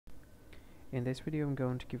In this video, I'm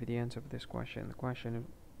going to give you the answer of this question. The question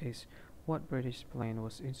is, what British plane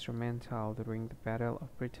was instrumental during the Battle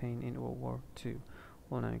of Britain in World War II?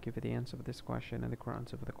 Well, now I give you the answer of this question, and the correct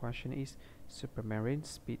answer for the question is Supermarine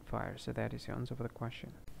Spitfire. So that is the answer for the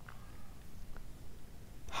question.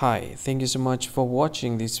 Hi, thank you so much for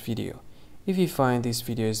watching this video. If you find this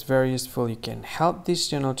video is very useful, you can help this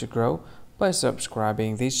channel to grow by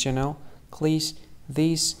subscribing this channel. Click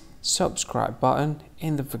this subscribe button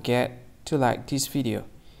and don't forget to like this video.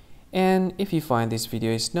 And if you find this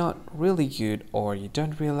video is not really good, or you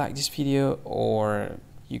don't really like this video, or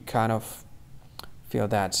you kind of feel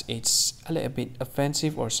that it's a little bit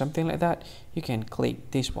offensive or something like that, you can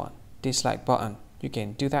click this one, dislike button. You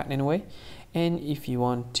can do that anyway. And if you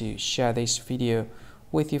want to share this video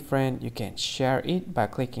with your friend, you can share it by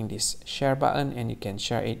clicking this share button, and you can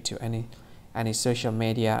share it to any social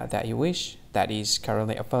media that you wish that is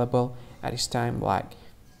currently available at this time, like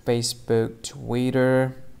Facebook,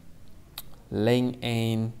 Twitter,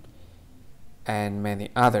 LinkedIn, and many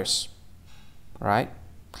others, right?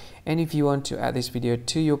 And if you want to add this video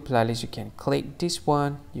to your playlist, you can click this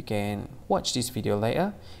one. You can watch this video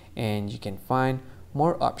later, and you can find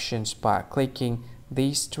more options by clicking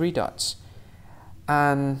these three dots.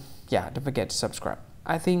 And yeah, don't forget to subscribe.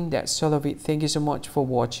 I think that's all of it. Thank you so much for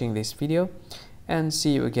watching this video, and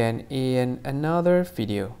see you again in another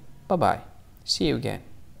video. Bye bye. See you again.